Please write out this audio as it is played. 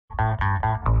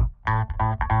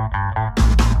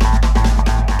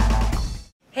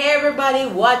Hey everybody,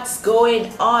 what's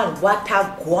going on? What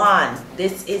a guan?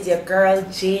 This is your girl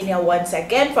Jania once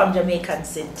again from Jamaican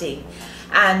Sinting.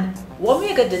 And what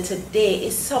we're gonna do today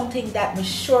is something that I'm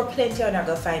sure plenty of you are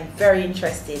gonna find very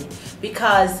interesting,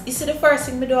 because you see the first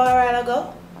thing I do a while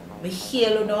ago? Me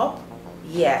healing up.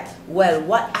 Yeah, well,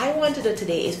 what I want to do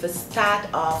today is to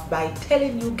start off by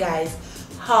telling you guys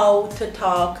how to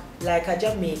talk like a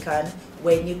Jamaican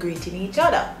when you're greeting each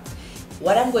other.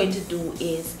 What I'm going to do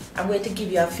is I'm going to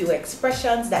give you a few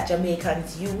expressions that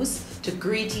Jamaicans use to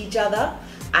greet each other,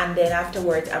 and then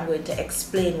afterwards I'm going to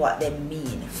explain what they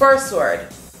mean. First word,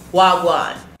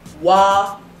 wagwan.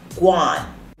 Wagwan.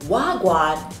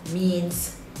 Wagwan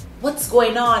means what's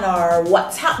going on or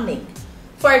what's happening.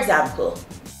 For example,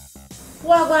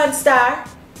 wagwan star,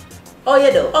 how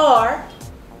you do? Or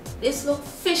this look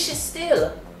fishy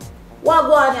still.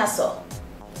 Wagwan yaso.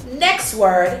 Next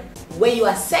word, where you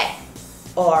are say,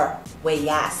 or where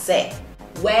ya say.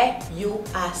 Where you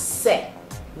are say.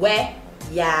 Where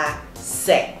ya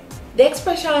say. The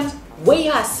expressions where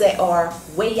ya say or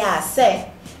where ya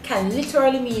say can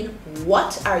literally mean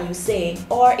what are you saying,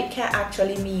 or it can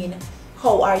actually mean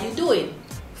how are you doing.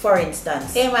 For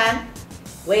instance, hey man,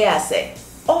 where ya say,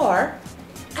 or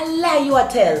I lie you a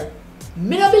tell,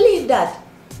 me no believe that,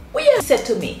 where you say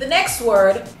to me. The next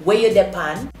word, where you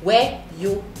depan, where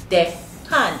you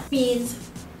depan means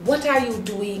what are you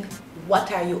doing,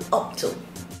 what are you up to.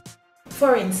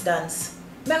 For instance,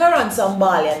 I'm gonna run some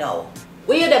ball you know.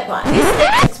 Where you depan? This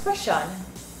next expression,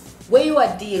 where you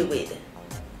are deal with,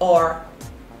 or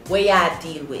where you are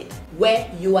deal with.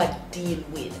 Where you are deal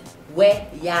with. Where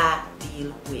you are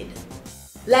deal with.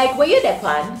 Like where you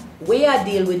depan, where you are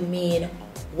deal with mean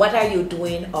what are you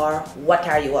doing or what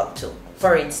are you up to.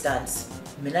 For instance,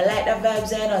 me no like the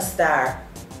vibes in a star.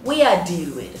 Where you are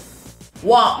deal with.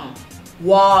 Wapn.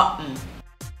 Wapn.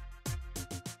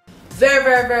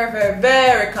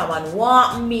 Very common.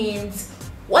 Wapn means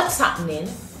what's happening,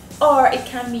 or it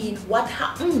can mean what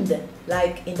happened,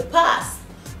 like in the past.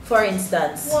 For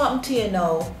instance, what happened to you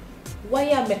now? Why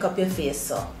you make up your face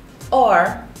so?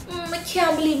 Or, I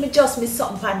can't believe me just missed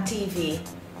something on TV.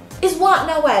 It's what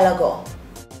a while ago.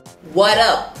 What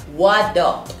up? What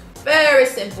up? Very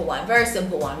simple one, very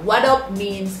simple one. What up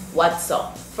means what's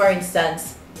up. For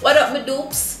instance, what up me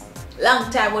dupes? Long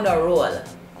time we no roll.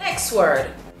 Next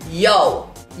word,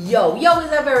 yo. Yo. Yo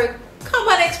is a very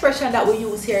common expression that we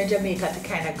use here in Jamaica to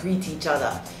kind of greet each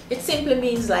other. It simply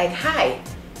means like hi.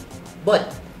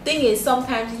 But thing is,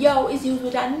 sometimes yo is used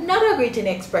with another greeting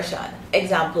expression.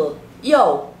 Example,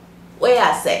 yo, where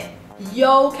I say.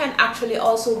 Yo can actually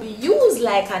also be used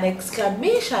like an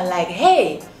exclamation, like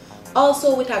hey.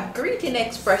 Also with a greeting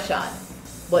expression,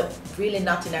 but really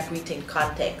not in a greeting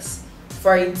context.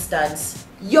 For instance,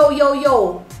 yo,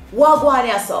 wagwan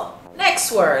yaso.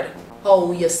 Next word,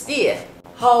 how you stay.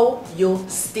 How you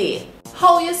stay.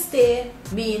 How you stay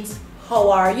means how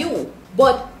are you,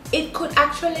 but it could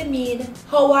actually mean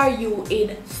how are you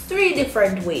in three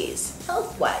different ways.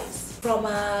 Health-wise, from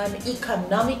an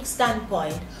economic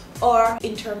standpoint, or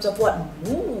in terms of what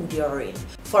mood you're in.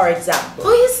 For example,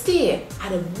 how you stay? I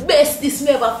the best this me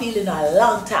ever feel in a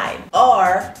long time.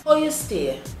 Or how you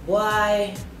stay?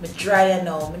 Boy, me dry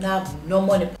now, me not have no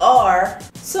money. Or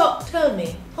so tell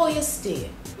me, how you stay?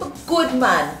 I'm a good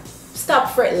man. Stop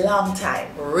for a long time.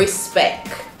 Respect.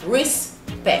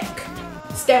 Respect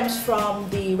stems from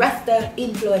the Rasta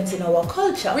influence in our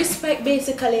culture. Respect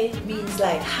basically means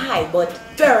like hi, but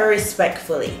very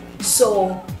respectfully.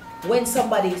 So when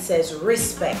somebody says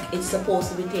respect, it's supposed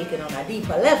to be taken on a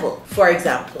deeper level. For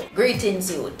example,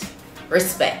 greetings youth,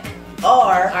 respect.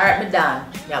 Or, alright me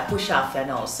done, yeah push off you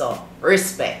now, so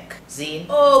respect. See?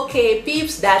 Okay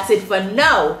peeps, that's it for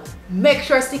now. Make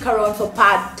sure to stick around for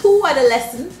part 2 of the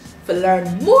lesson to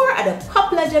learn more of the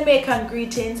popular Jamaican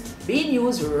greetings being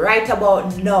used right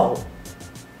about now.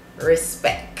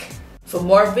 Respect. For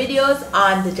more videos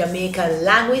on the Jamaican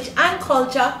language and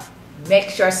culture, make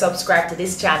sure to subscribe to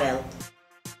this channel.